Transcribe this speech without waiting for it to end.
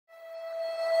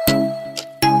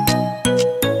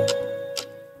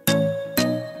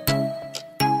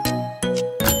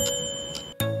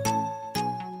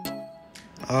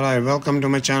Hi, welcome to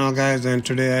my channel, guys, and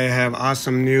today I have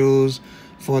awesome news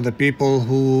for the people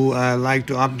who like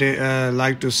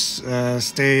to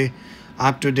stay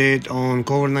up to date on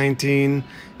COVID-19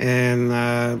 and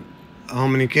how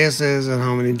many cases and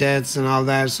how many deaths and all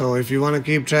that. So if you want to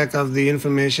keep track of the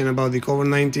information about the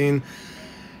COVID-19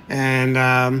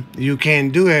 and you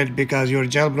can't do it because you're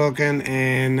jailbroken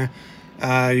and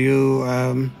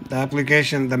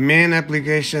the main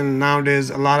application nowadays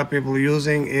a lot of people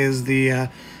using is the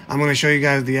I'm going to show you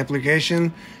guys the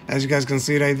application. As you guys can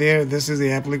see right there, this is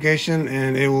the application,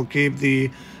 and it will keep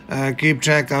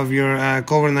track of your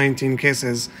COVID-19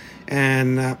 cases.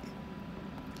 And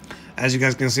as you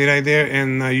guys can see right there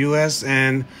in the US,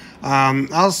 and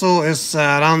also it's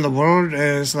around the world.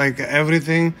 It's like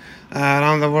everything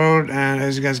around the world, and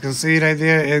as you guys can see right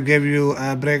there, it gives you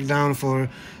a breakdown for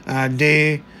a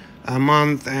day, a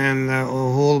month, and a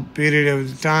whole period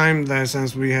of time that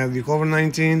since we have the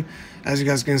COVID-19. As you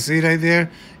guys can see right there,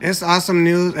 it's awesome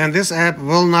news, and this app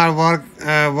will not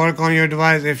work on your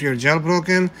device if you're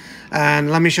jailbroken. And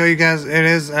let me show you guys, it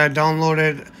is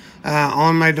downloaded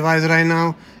on my device right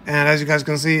now. And as you guys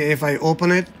can see, if I open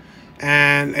it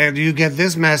and you get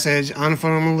this message,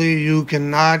 unfortunately you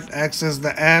cannot access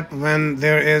the app when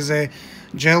there is a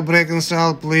jailbreak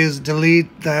installed. Please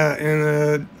delete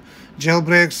the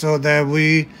jailbreak so that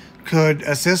we could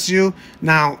assist you.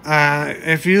 Now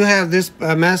if you have this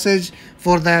message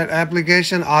for that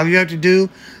application, all you have to do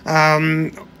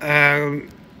go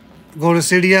to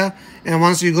Cydia, and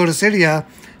once you go to Cydia,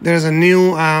 there's a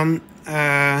new right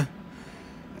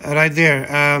there.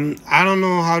 I don't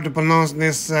know how to pronounce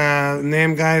this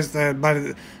name, guys,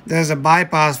 but there's a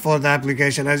bypass for the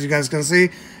application, as you guys can see.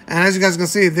 And as you guys can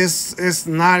see, this is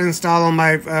not installed on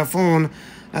my phone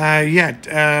yet.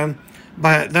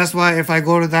 But that's why if I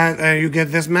go to that, you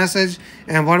get this message.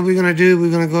 And what are we going to do? We're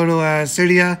going to go to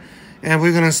Cydia, and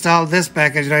we're going to install this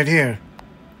package right here.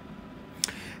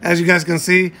 As you guys can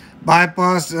see,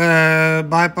 bypass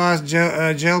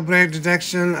jailbreak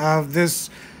detection of this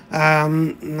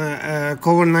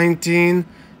COVID-19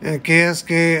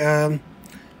 KSA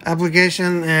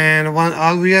application. And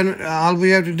all we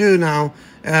have to do now,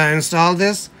 install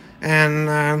this.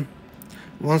 And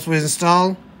once we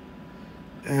install,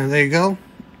 and there you go,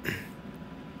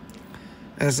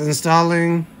 it's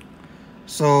installing.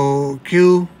 So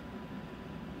queue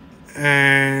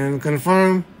and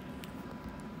confirm,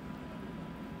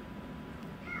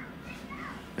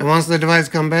 and once the device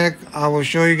come back, I will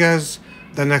show you guys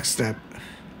the next step.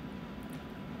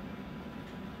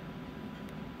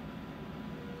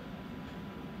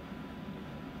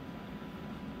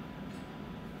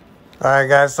 Alright,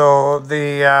 guys, so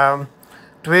the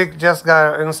tweak just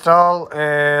got installed,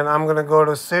 and I'm gonna go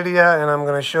to Cydia and I'm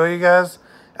gonna show you guys.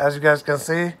 As you guys can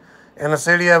see, in the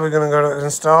Cydia, we're gonna go to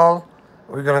install,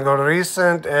 we're gonna go to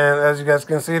recent, and as you guys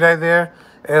can see right there,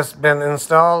 it's been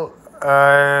installed.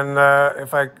 And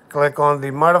if I click on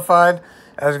the modified,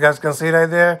 as you guys can see right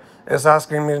there, it's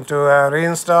asking me to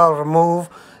reinstall, remove,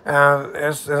 and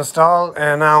it's installed.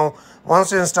 And now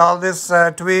once you install this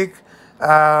tweak,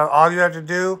 all you have to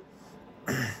do,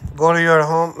 go to your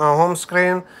home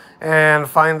screen and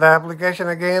find the application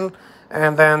again,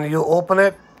 and then you open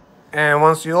it. And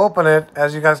once you open it,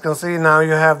 as you guys can see, now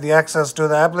you have the access to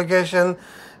the application.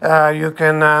 You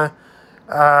can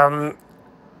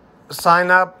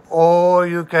sign up, or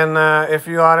you can if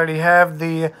you already have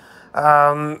the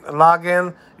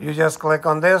login, you just click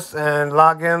on this and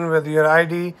log in with your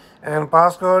ID and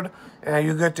passcode, and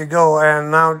you're good to go. And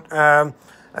now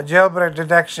a jailbreak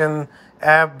detection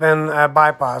app been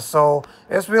bypassed. So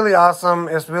it's really awesome,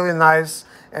 it's really nice,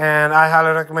 and I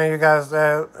highly recommend you guys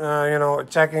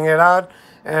checking it out.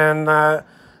 And in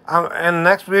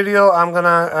next video, I'm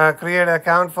gonna create an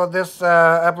account for this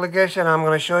application. I'm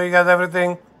gonna show you guys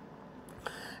everything.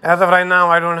 As of right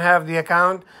now, I don't have the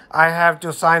account. I have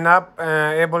to sign up,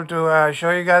 able to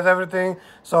show you guys everything.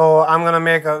 So I'm going to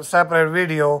make a separate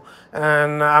video,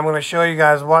 and I'm going to show you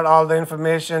guys what all the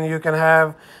information you can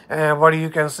have and what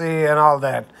you can see and all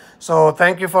that. So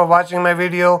thank you for watching my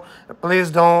video.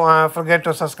 Please don't forget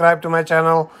to subscribe to my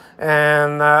channel,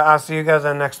 and I'll see you guys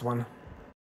in the next one.